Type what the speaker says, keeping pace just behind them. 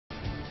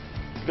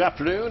Good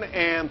afternoon,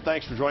 and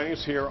thanks for joining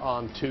us here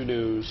on 2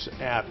 News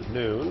at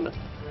noon.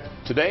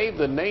 Today,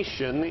 the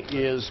nation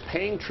is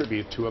paying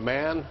tribute to a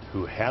man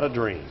who had a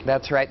dream.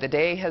 That's right. The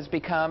day has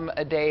become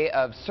a day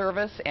of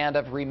service and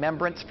of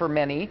remembrance for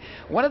many.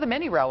 One of the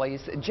many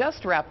rallies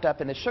just wrapped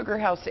up in the Sugar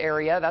House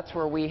area. That's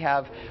where we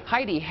have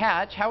Heidi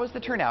Hatch. How was the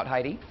turnout,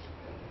 Heidi?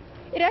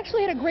 It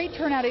actually had a great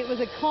turnout. It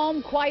was a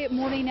calm, quiet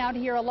morning out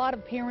here. A lot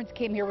of parents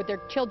came here with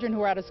their children who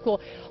are out of school,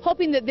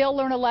 hoping that they'll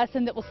learn a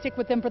lesson that will stick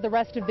with them for the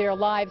rest of their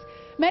lives.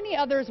 Many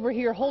others were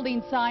here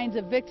holding signs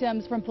of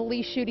victims from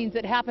police shootings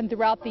that happened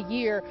throughout the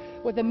year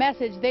with a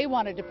message they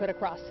wanted to put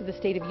across to the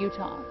state of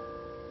Utah.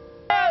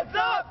 Hands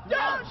up,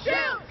 don't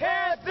shoot!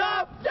 Hands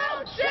up,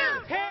 don't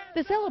shoot!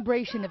 The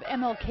celebration of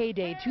MLK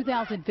Day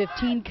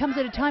 2015 comes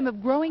at a time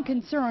of growing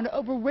concern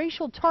over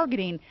racial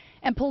targeting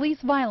and police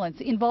violence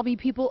involving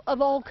people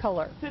of all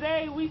color.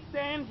 Today we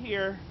stand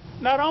here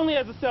not only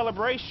as a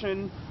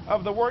celebration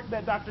of the work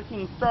that Dr.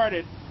 King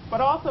started, but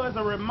also as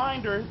a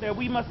reminder that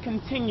we must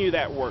continue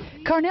that work.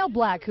 Carnell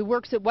Black, who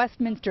works at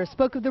Westminster,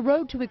 spoke of the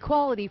road to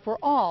equality for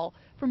all,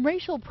 from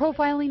racial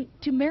profiling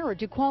to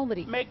marriage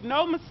equality. Make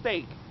no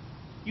mistake,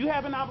 you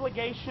have an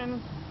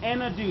obligation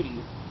and a duty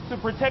to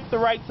protect the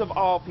rights of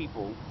all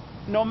people,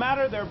 no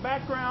matter their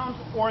background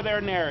or their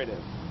narrative.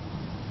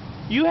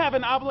 You have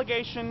an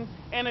obligation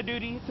and a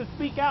duty to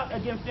speak out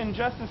against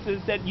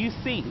injustices that you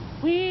see.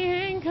 We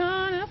ain't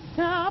gonna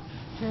stop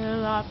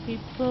till our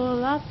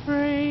people are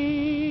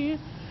free.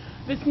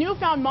 This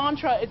newfound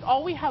mantra is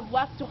all we have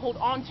left to hold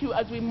on to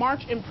as we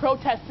march in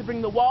protest to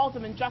bring the walls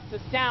of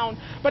injustice down.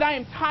 But I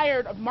am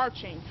tired of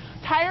marching.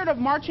 Tired of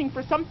marching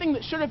for something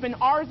that should have been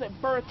ours at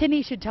birth.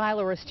 Tanisha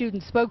Tyler, a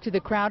student, spoke to the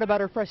crowd about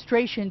her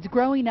frustrations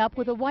growing up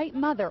with a white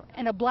mother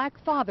and a black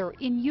father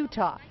in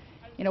Utah,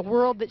 in a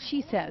world that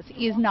she says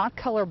is not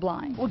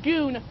colorblind. Well,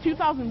 June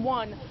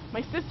 2001,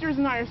 my sisters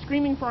and I are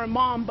screaming for our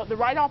mom, but the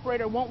ride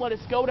operator won't let us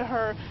go to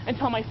her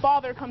until my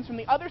father comes from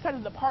the other side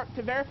of the park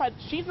to verify that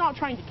she's not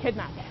trying to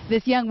kidnap us.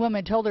 This young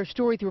woman told her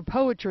story through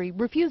poetry,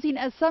 refusing,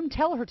 as some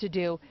tell her to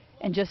do,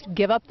 and just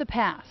give up the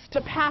past.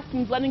 The past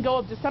means letting go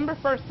of December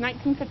 1st,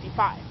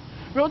 1955.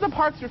 Rosa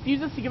Parks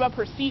refuses to give up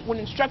her seat when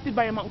instructed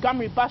by a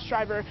Montgomery bus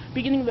driver,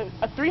 beginning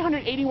a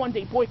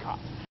 381-day boycott.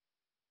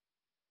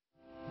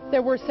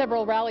 There were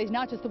several rallies,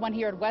 not just the one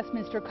here at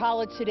Westminster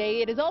College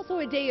today. It is also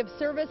a day of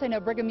service. I know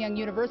Brigham Young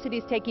University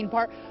is taking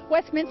part.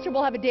 Westminster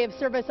will have a day of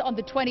service on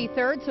the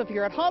 23rd. So if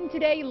you're at home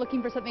today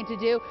looking for something to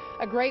do,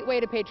 a great way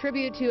to pay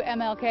tribute to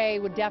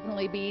MLK would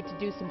definitely be to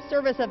do some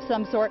service of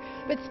some sort.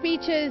 But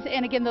speeches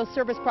and, again, those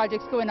service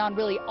projects going on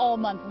really all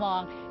month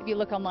long. If you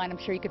look online, I'm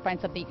sure you could find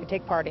something you could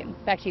take part in.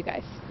 Back to you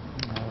guys.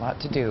 A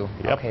lot to do.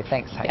 Yep. Okay,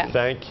 thanks, Heidi.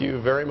 Thank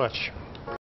you very much.